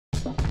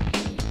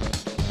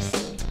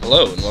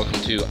Hello and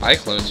welcome to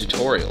iClone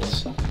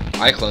Tutorials,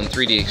 iClone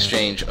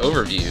 3DXchange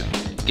overview,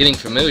 getting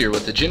familiar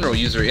with the general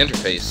user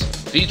interface,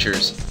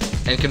 features,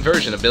 and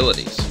conversion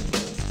abilities.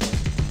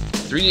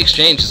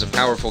 3DXchange is a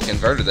powerful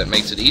converter that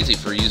makes it easy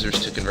for users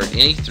to convert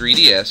any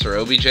 3DS or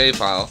OBJ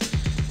file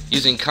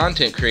using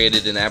content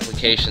created in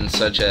applications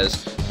such as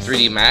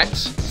 3D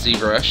Max,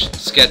 ZBrush,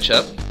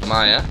 SketchUp,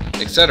 Maya,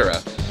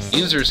 etc.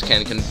 Users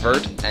can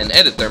convert and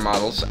edit their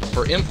models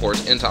for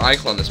import into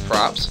iClone as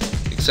props,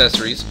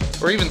 accessories,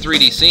 or even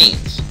 3D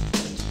scenes.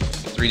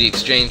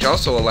 3DXchange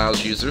also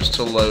allows users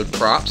to load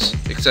props,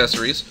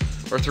 accessories,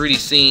 or 3D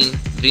scene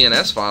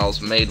VNS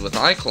files made with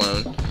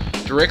iClone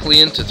directly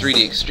into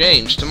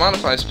 3DXchange to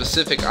modify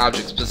specific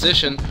objects'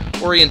 position,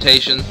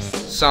 orientation,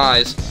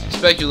 size,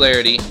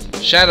 specularity,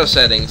 shadow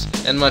settings,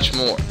 and much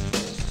more.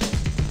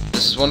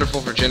 This is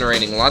wonderful for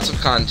generating lots of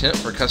content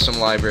for custom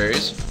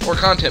libraries or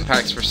content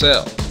packs for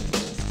sale.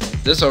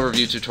 This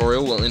overview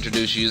tutorial will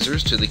introduce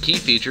users to the key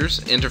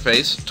features,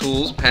 interface,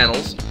 tools,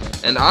 panels,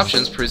 and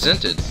options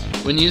presented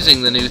when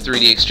using the new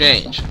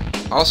 3DXchange,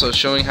 also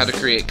showing how to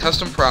create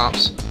custom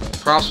props,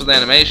 props with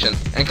animation,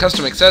 and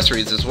custom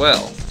accessories as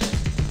well.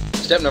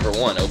 Step number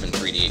 1, open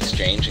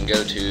 3DXchange and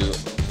go to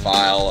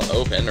File,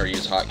 Open, or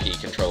use hotkey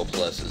Control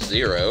plus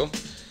 0,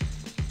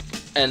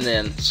 and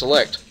then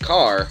select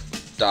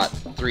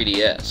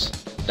car.3ds.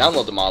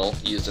 Download the model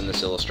used in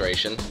this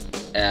illustration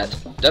at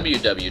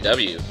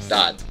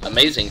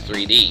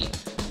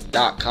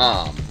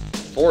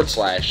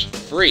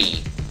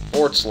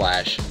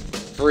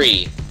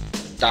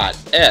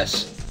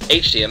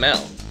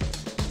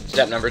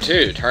Step number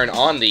 2, turn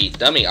on the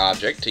dummy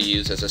object to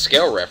use as a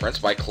scale reference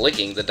by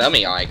clicking the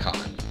dummy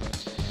icon.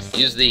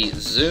 Use the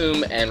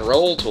zoom and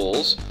roll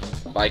tools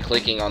by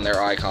clicking on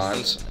their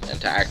icons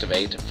and to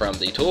activate from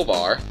the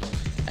toolbar,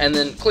 and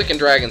then click and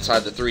drag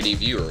inside the 3D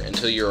viewer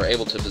until you are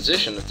able to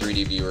position the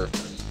 3D viewer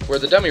where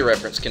the dummy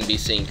reference can be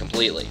seen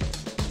completely.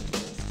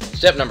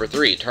 Step number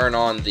 3, turn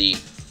on the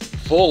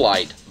full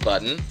light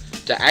button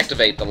to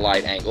activate the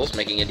light angles,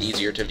 making it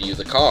easier to view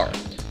the car.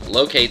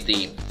 Locate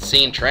the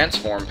scene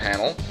transform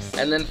panel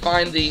and then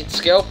find the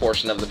scale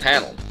portion of the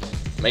panel.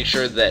 Make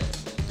sure that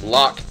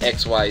lock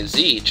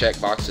XYZ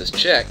checkbox is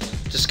checked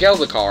to scale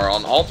the car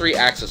on all 3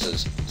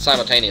 axes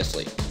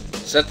simultaneously.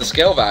 Set the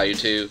scale value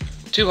to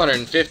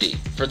 250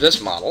 for this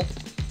model,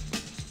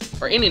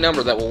 or any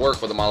number that will work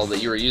with the model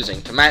that you are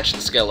using to match the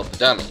scale of the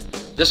dummy.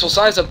 This will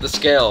size up the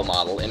scale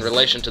model in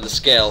relation to the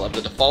scale of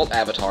the default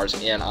avatars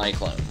in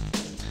iClone.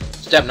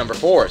 Step number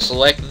 4,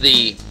 select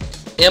the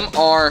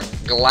MR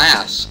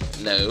Glass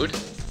node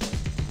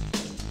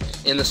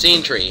in the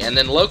scene tree and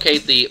then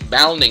locate the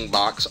bounding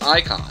box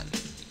icon.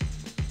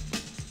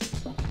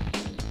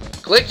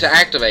 Click to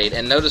activate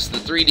and notice the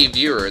 3D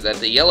viewer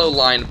that the yellow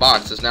lined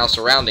box is now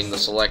surrounding the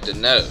selected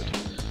node.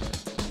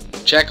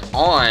 Check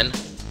on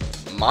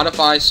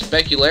Modify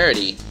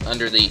Specularity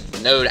under the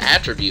Node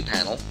Attribute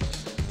panel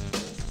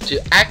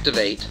to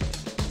activate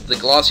the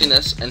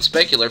glossiness and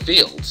specular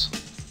fields.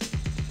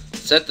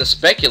 Set the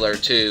specular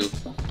to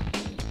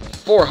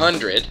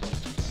 400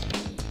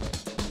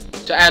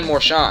 to add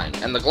more shine,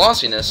 and the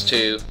glossiness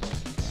to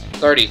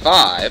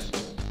 35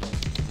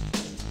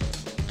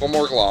 for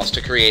more gloss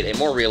to create a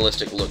more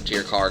realistic look to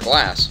your car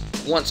glass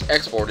once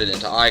exported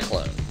into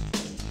iClone.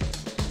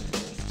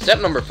 Step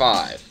number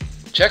 5.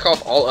 Check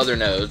off all other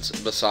nodes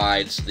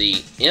besides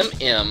the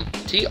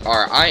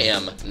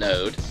MMTRIM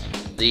node,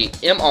 the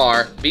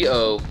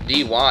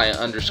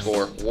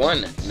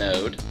MRBODY_1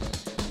 node,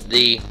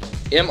 the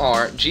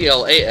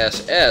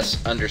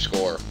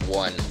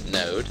MRGLASS_1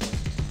 node,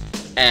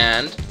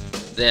 and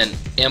then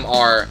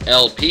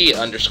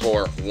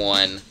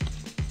MRLP_1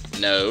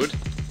 node,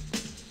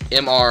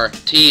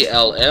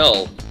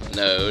 MRTLL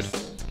node,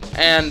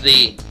 and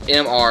the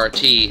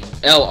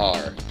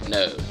MRTLR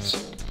nodes.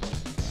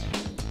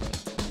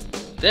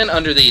 Then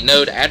under the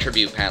Node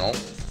Attribute panel,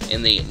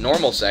 in the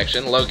Normal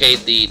section,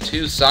 locate the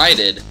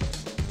two-sided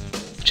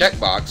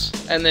checkbox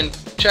and then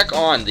check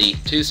on the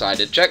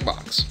two-sided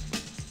checkbox.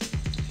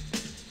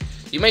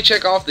 You may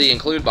check off the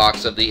Include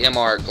box of the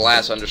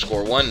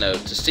MR_Glass_1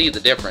 node to see the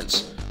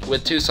difference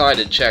with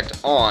two-sided checked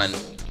on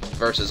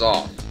versus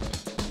off.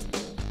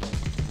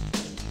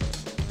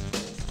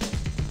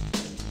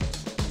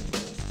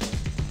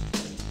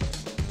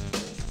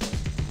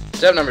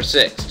 Step number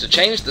 6. To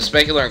change the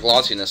specular and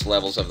glossiness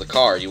levels of the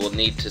car, you will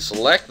need to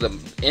select the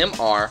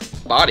MR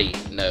Body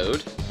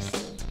node,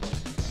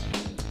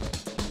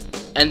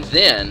 and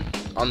then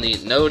on the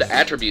Node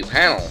Attribute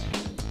panel,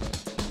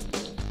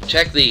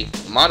 check the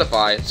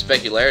Modify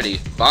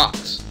Specularity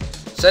box.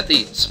 Set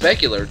the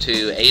specular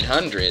to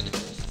 800,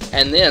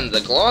 and then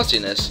the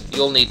glossiness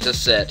you'll need to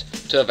set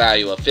to a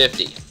value of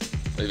 50.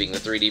 Moving the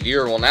 3D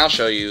viewer will now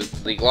show you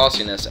the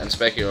glossiness and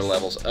specular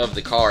levels of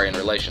the car in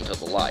relation to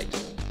the light.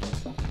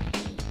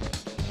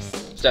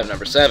 Step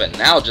number 7.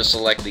 Now just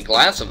select the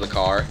glass of the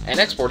car and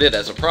export it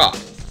as a prop.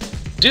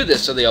 Do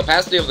this so the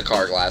opacity of the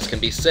car glass can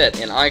be set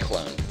in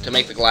iClone to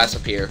make the glass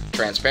appear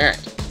transparent,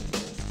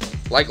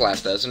 like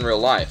glass does in real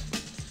life.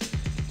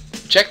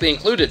 Check the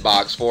included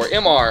box for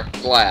MR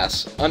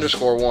glass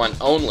 _1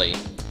 only,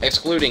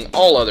 excluding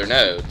all other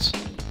nodes,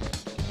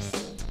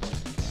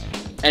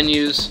 and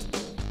use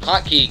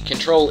hotkey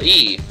Control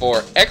E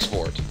for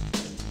export,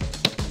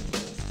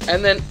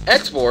 and then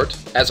export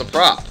as a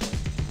prop.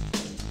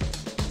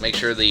 Make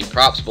sure the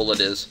props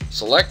bullet is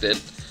selected,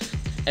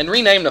 and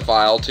rename the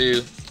file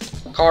to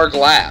car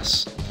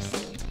glass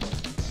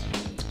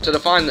to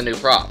define the new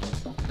prop.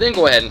 Then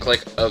go ahead and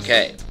click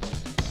OK.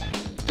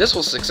 This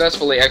will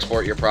successfully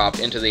export your prop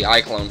into the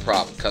iClone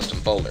prop custom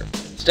folder.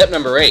 Step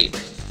number 8.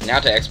 Now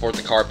to export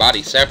the car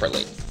body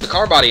separately. The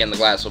car body and the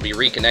glass will be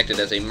reconnected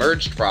as a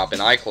merged prop in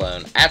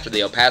iClone after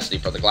the opacity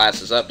for the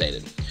glass is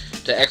updated.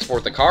 To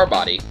export the car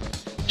body,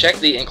 check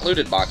the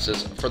included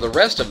boxes for the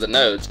rest of the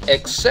nodes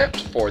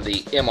except for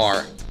the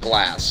MR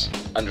glass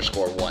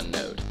 _1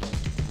 node.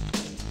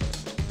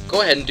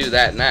 Go ahead and do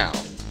that now.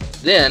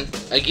 Then,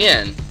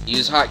 again,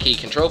 use hotkey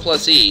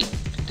Control+E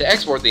to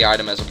export the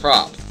item as a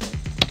prop.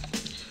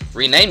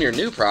 Rename your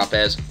new prop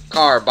as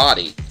car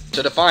body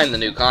to define the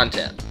new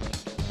content.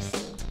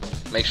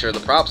 Make sure the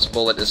props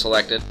bullet is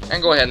selected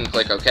and go ahead and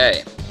click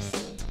OK.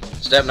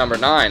 Step number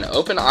 9.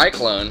 Open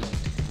iClone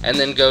and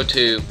then go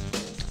to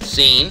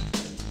Scene,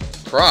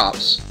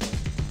 Props,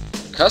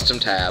 Custom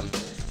tab,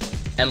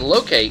 and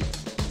locate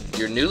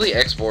your newly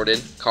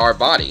exported car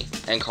body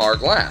and car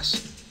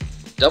glass.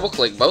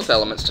 Double-click both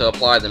elements to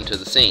apply them to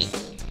the scene.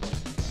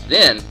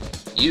 Then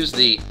use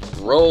the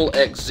Roll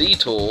XZ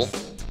tool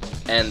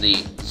and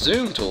the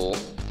Zoom tool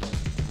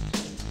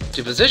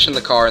to position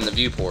the car in the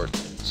viewport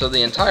so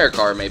the entire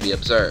car may be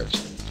observed.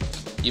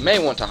 You may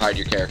want to hide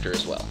your character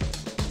as well.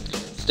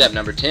 Step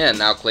number 10,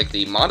 now click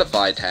the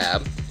Modify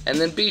tab and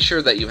then be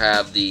sure that you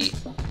have the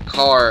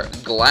car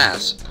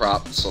glass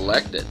prop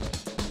selected.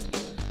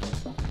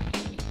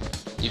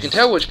 You can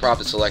tell which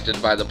prop is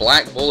selected by the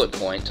black bullet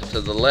point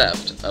to the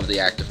left of the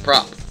active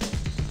prop.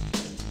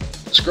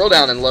 Scroll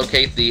down and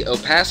locate the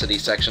opacity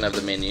section of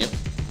the menu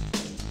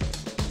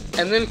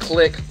and then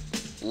click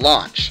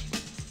Launch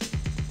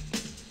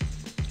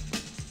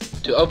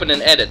to open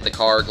and edit the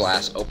car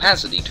glass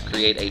opacity to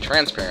create a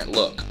transparent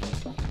look.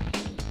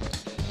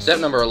 Step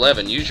number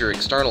 11, use your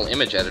external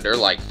image editor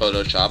like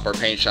Photoshop or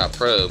PaintShop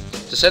Pro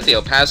to set the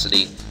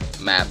opacity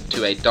map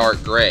to a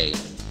dark gray,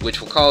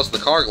 which will cause the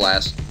car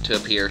glass to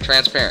appear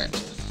transparent.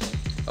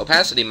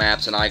 Opacity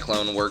maps in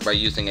iClone work by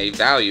using a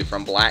value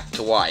from black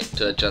to white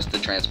to adjust the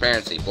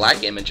transparency.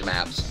 Black image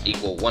maps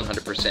equal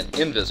 100%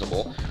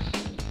 invisible,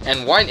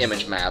 and white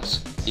image maps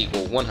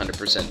equal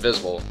 100%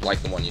 visible,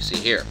 like the one you see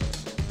here.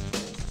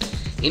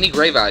 Any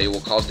gray value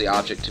will cause the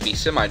object to be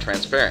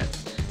semi-transparent.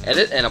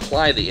 Edit and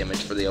apply the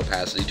image for the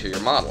opacity to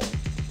your model.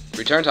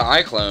 Return to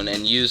iClone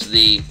and use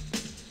the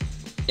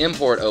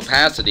Import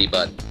Opacity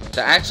button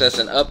to access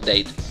and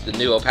update the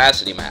new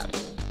opacity map.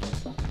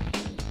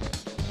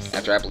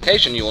 After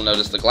application, you will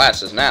notice the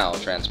glass is now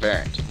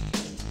transparent.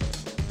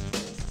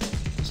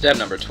 Step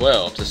number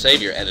 12, to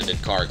save your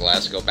edited car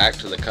glass, go back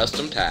to the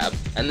Custom tab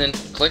and then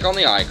click on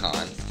the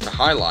icon to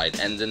highlight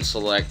and then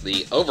select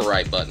the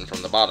Overwrite button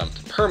from the bottom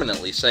to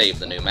permanently save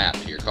the new map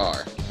to your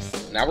car.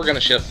 Now we're going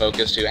to shift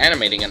focus to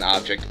animating an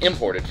object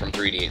imported from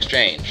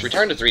 3DXchange.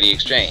 Return to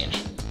 3DXchange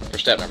for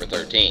step number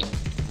 13.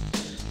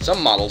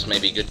 Some models may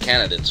be good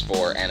candidates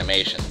for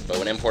animation, but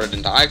when imported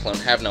into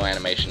iClone have no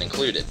animation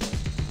included.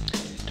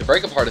 To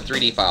break apart a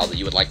 3D file that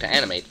you would like to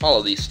animate,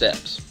 follow these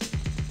steps.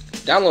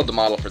 Download the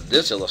model for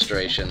this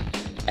illustration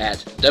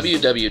at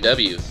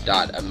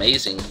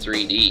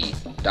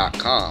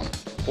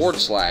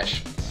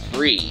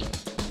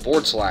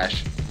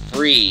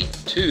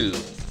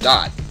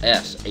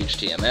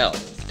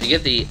to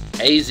get the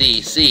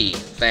AZC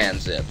fan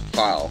zip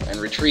file and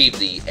retrieve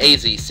the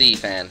AZC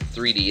fan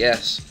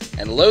 3ds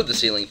and load the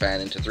ceiling fan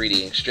into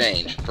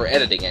 3DXchange for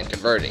editing and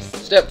converting.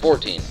 Step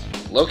 14.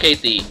 Locate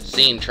the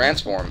Scene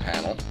Transform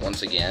panel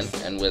once again,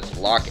 and with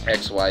Lock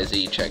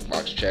XYZ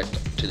checkbox checked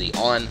to the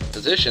On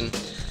position,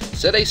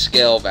 set a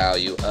scale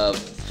value of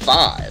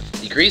 5,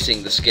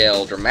 decreasing the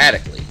scale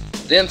dramatically.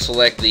 Then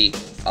select the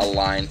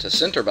Align to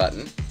Center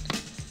button,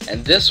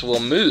 and this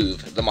will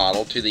move the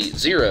model to the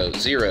 0,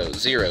 0,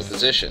 0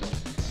 position.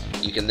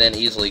 You can then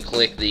easily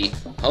click the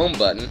Home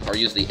button or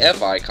use the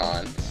F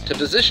icon to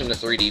position the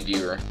 3D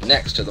viewer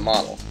next to the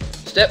model.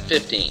 Step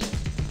 15.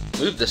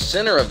 Move the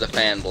center of the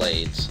fan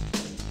blades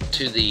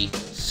to the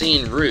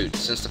scene root,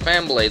 since the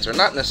fan blades are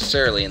not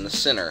necessarily in the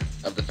center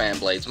of the fan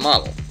blades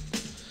model.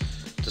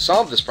 To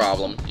solve this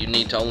problem, you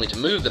need to only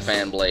move the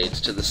fan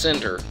blades to the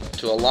center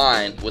to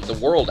align with the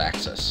world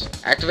axis.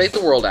 Activate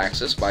the world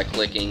axis by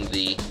clicking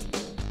the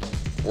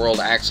world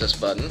axis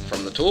button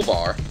from the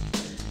toolbar,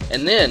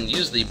 and then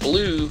use the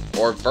blue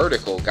or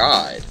vertical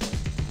guide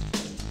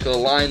to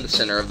align the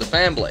center of the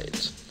fan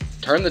blades.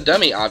 Turn the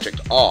dummy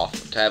object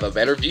off to have a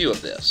better view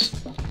of this.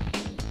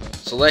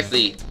 Select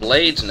the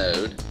Blades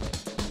node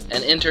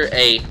and enter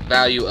a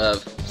value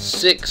of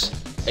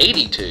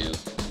 682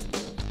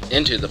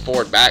 into the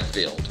forward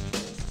backfield.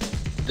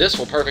 This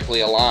will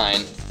perfectly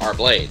align our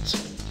blades.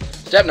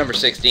 Step number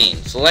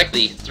 16. Select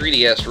the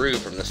 3ds Roo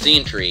from the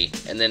Scene tree,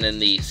 and then in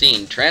the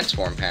Scene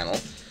Transform panel,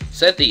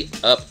 Set the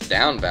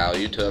up-down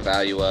value to a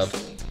value of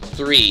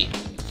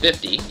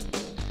 350.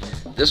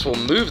 This will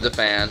move the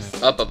fan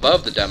up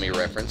above the dummy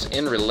reference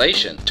in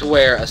relation to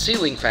where a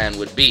ceiling fan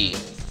would be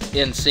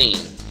in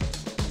scene.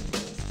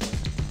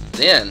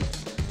 Then,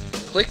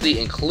 click the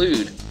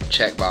Include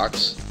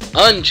checkbox,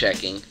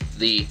 unchecking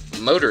the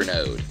Motor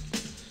node,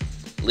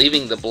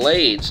 leaving the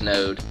Blades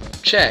node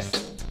checked.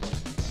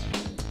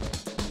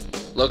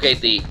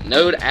 Locate the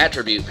Node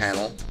Attribute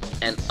panel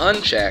and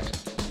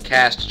uncheck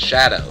Cast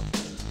Shadow,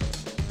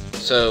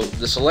 so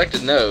the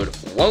selected node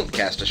won't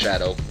cast a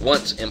shadow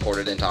once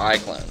imported into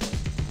iClone.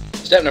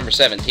 Step number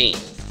 17.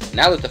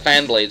 Now that the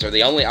fan blades are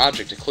the only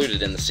object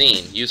included in the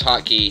scene, use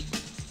hotkey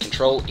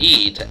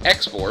Control-E to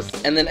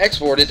export, and then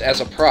export it as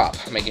a prop,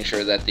 making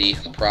sure that the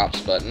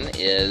Props button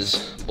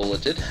is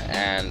bulleted,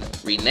 and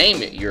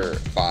rename your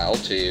file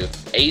to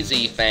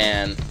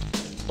AZFan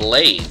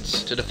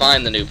Blades to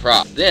define the new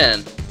prop.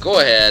 Then, go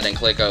ahead and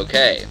click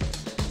OK.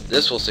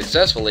 This will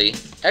successfully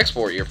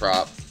export your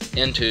prop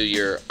into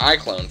your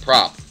iClone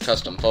prop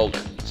custom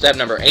folder. Step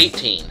number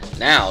 18.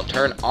 Now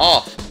turn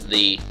off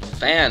the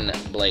fan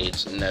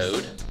blades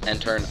node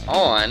and turn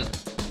on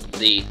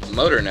the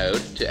motor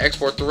node to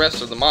export the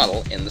rest of the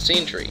model in the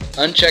scene tree.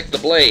 Uncheck the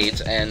blades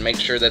and make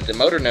sure that the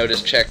motor node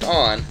is checked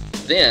on,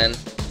 then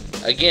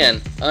again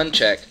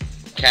uncheck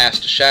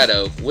Cast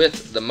Shadow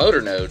with the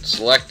motor node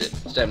selected.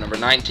 Step number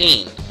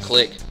 19.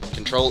 Click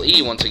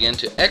Control-E once again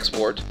to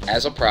export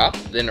as a prop,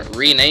 then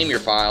rename your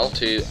file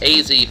to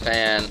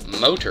AZFan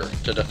Motor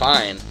to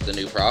define the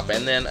new prop,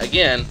 and then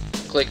again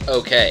click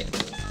OK.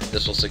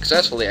 This will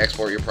successfully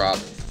export your prop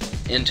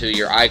into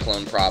your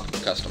iClone prop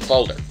custom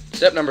folder.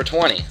 Step number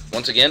 20.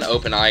 Once again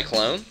open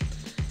iClone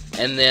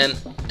and then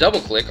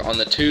double click on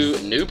the two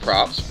new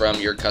props from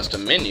your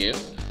custom menu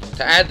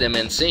to add them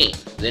in scene.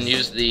 Then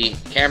use the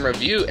camera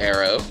view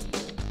arrow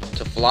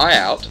to fly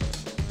out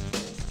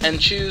and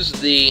choose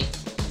the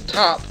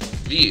top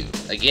view.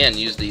 Again,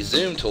 use the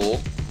zoom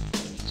tool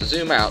to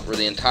zoom out where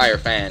the entire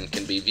fan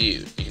can be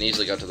viewed. You can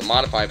easily go to the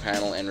modify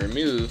panel and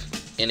remove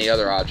any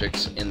other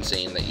objects in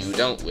scene that you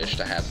don't wish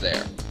to have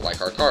there, like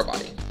our car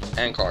body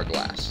and car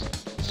glass.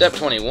 Step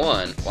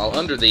 21, while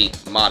under the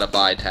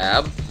modify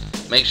tab,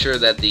 make sure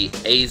that the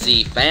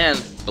AZ fan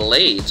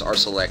blades are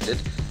selected,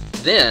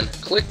 then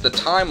click the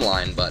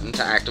timeline button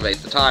to activate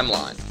the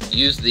timeline.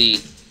 Use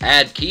the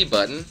add key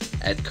button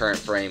at current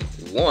frame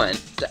 1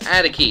 to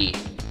add a key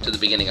to the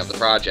beginning of the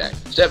project.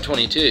 Step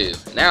 22.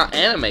 Now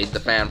animate the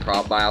fan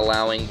prop by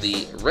allowing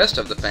the rest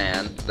of the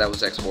fan that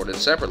was exported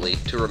separately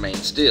to remain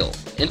still.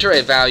 Enter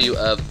a value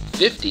of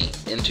 50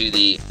 into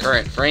the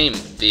current frame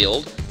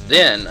field,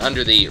 then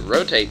under the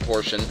rotate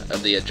portion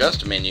of the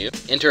adjust menu,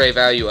 enter a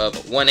value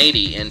of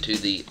 180 into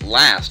the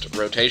last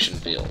rotation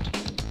field.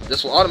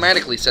 This will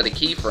automatically set a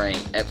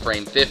keyframe at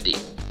frame 50.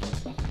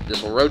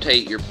 This will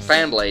rotate your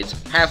fan blades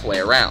halfway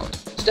around.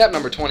 Step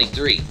number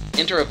 23.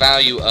 Enter a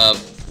value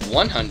of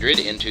 100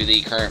 into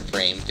the current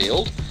frame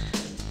field,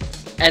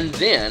 and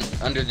then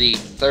under the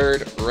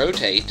third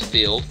rotate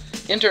field,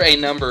 enter a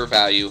number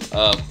value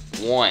of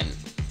 1.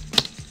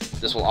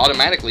 This will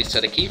automatically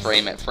set a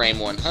keyframe at frame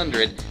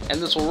 100,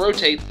 and this will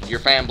rotate your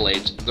fan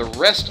blades the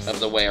rest of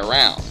the way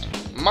around.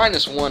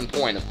 -1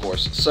 point, of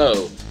course,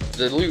 so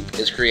the loop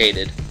is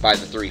created by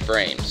the 3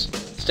 frames.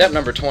 Step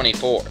number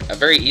 24. A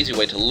very easy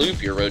way to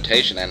loop your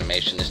rotation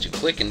animation is to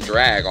click and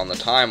drag on the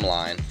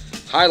timeline,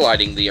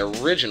 highlighting the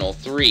original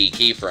 3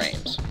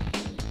 keyframes.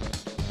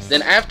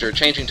 Then after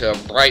changing to a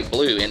bright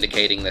blue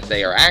indicating that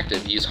they are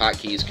active, use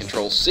hotkeys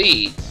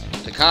Control-C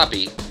to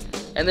copy,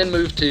 and then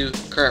move to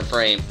current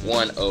frame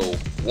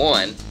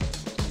 101,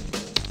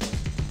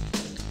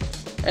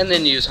 and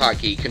then use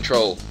hotkey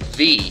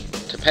Control-V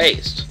to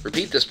paste.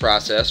 Repeat this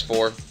process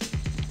for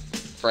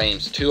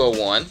frames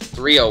 201,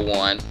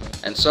 301,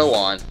 and so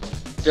on,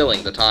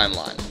 filling the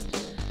timeline.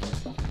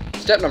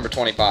 Step number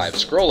 25.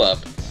 Scroll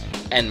up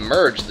and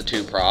merge the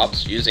 2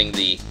 props using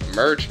the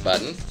Merge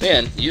button.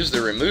 Then use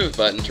the Remove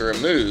button to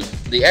remove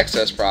the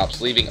excess props,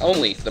 leaving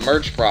only the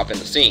merged prop in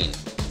the scene.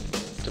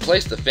 To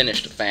place the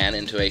finished fan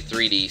into a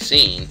 3D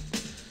scene,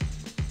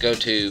 go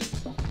to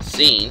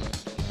Scene,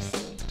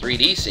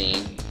 3D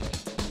Scene,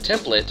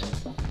 Template,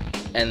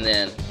 and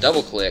then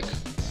double-click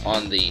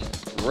on the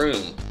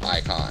Room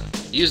icon.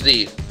 Use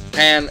the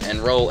Pan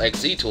and Roll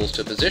XZ tools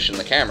to position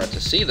the camera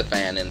to see the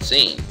fan in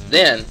scene.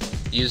 Then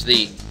use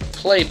the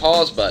Play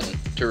Pause button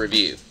to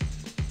review.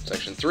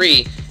 Section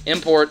 3.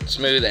 Import,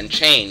 smooth, and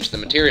change the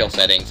material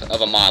settings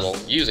of a model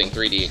using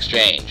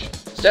 3DXchange.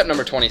 Step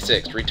number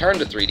 26. Return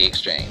to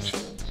 3DXchange.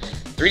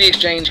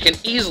 3DXchange can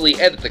easily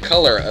edit the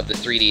color of the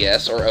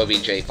 3ds or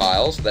OBJ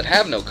files that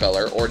have no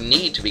color or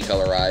need to be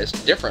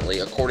colorized differently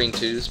according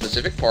to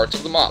specific parts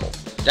of the model.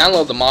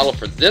 Download the model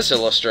for this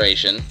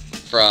illustration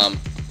from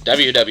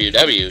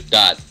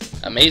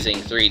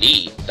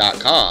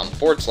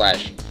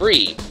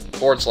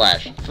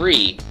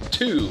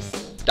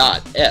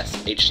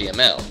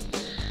www.amazing3d.com/free/free2.shtml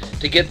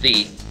to get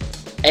the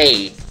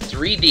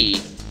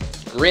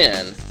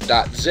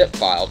a3dgrin.zip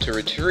file to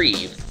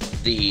retrieve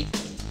the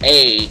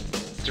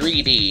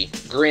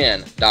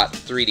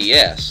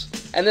a3dgrin.3ds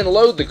and then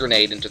load the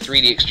grenade into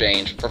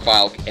 3DXchange for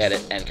file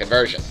edit and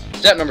conversion.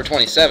 Step number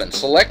 27,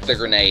 select the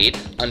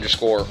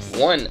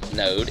grenade_1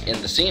 node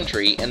in the scene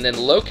tree and then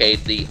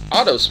locate the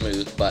Auto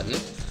Smooth button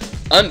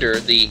under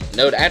the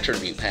node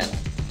attribute panel.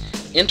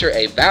 Enter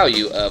a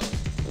value of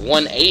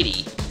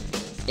 180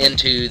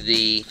 into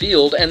the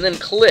field and then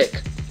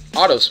click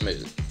Auto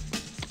Smooth.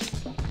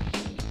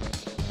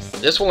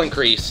 This will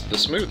increase the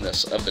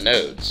smoothness of the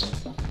nodes,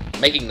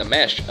 making the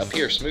mesh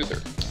appear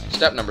smoother.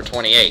 Step number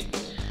 28.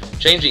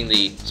 Changing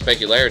the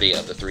specularity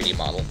of the 3D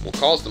model will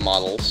cause the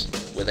models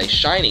with a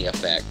shiny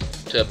effect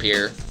to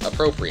appear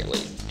appropriately.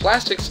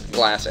 Plastics,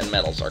 glass, and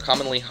metals are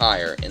commonly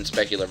higher in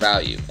specular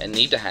value and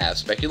need to have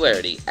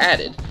specularity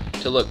added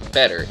to look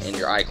better in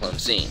your iClone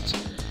scenes.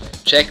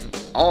 Check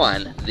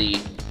on the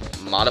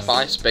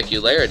Modify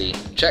Specularity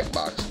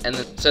checkbox and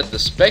then set the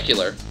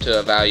specular to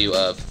a value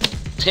of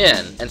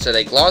 10 and set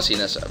a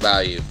glossiness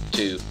value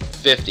to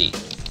 50.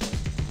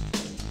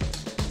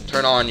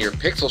 Turn on your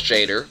pixel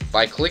shader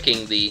by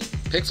clicking the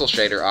pixel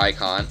shader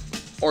icon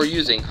or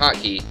using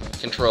hotkey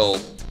Control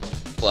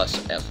plus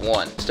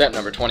F1. Step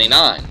number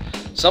 29.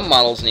 Some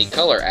models need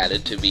color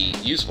added to be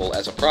useful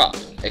as a prop,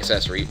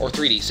 accessory, or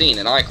 3D scene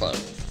in iClone.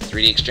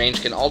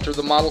 3DXchange can alter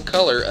the model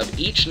color of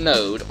each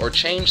node or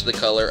change the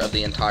color of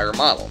the entire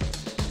model.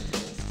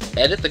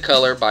 Edit the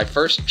color by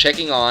first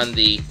checking on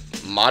the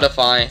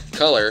Modify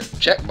Color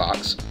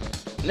checkbox.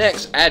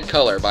 Next, add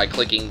color by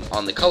clicking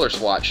on the color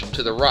swatch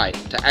to the right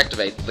to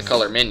activate the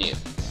color menu.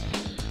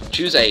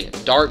 Choose a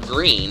dark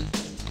green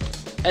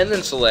and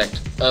then select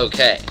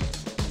OK.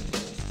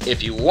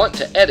 If you want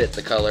to edit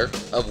the color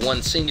of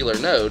one singular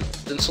node,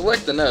 then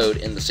select the node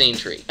in the scene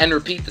tree and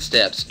repeat the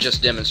steps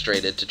just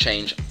demonstrated to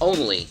change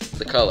only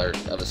the color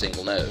of a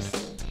single node.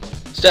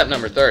 Step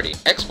number 30.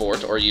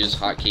 Export or use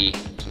hotkey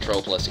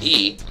Control plus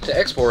E to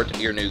export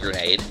your new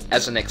grenade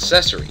as an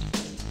accessory.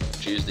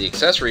 Choose the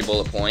accessory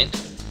bullet point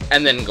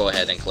and then go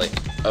ahead and click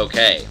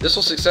OK. This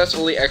will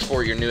successfully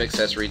export your new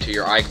accessory to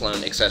your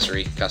iClone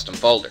accessory custom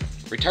folder.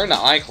 Return to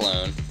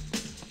iClone,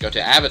 go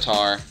to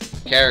Avatar,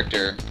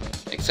 Character,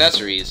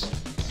 Accessories,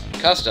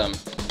 Custom,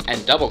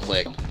 and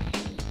double-click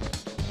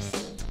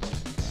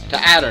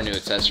to add our new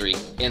accessory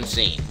in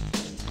scene.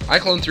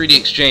 iClone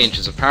 3DXchange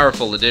is a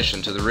powerful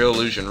addition to the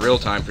Reallusion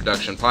real-time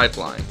production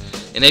pipeline,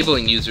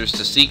 enabling users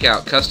to seek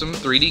out custom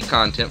 3D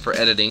content for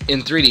editing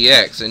in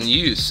 3DX and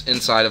use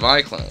inside of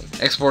iClone.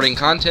 Exporting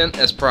content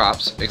as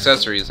props,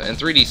 accessories, and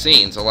 3D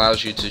scenes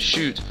allows you to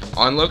shoot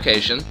on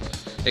location,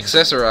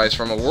 accessorize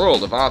from a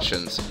world of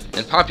options,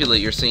 and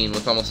populate your scene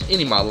with almost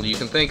any model you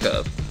can think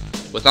of.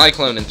 With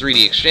iClone and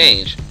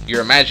 3DXchange,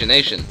 your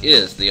imagination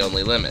is the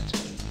only limit.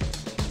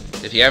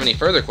 If you have any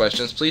further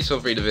questions, please feel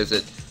free to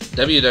visit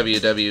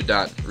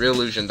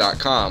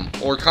www.reallusion.com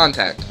or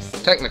contact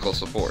technical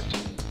support.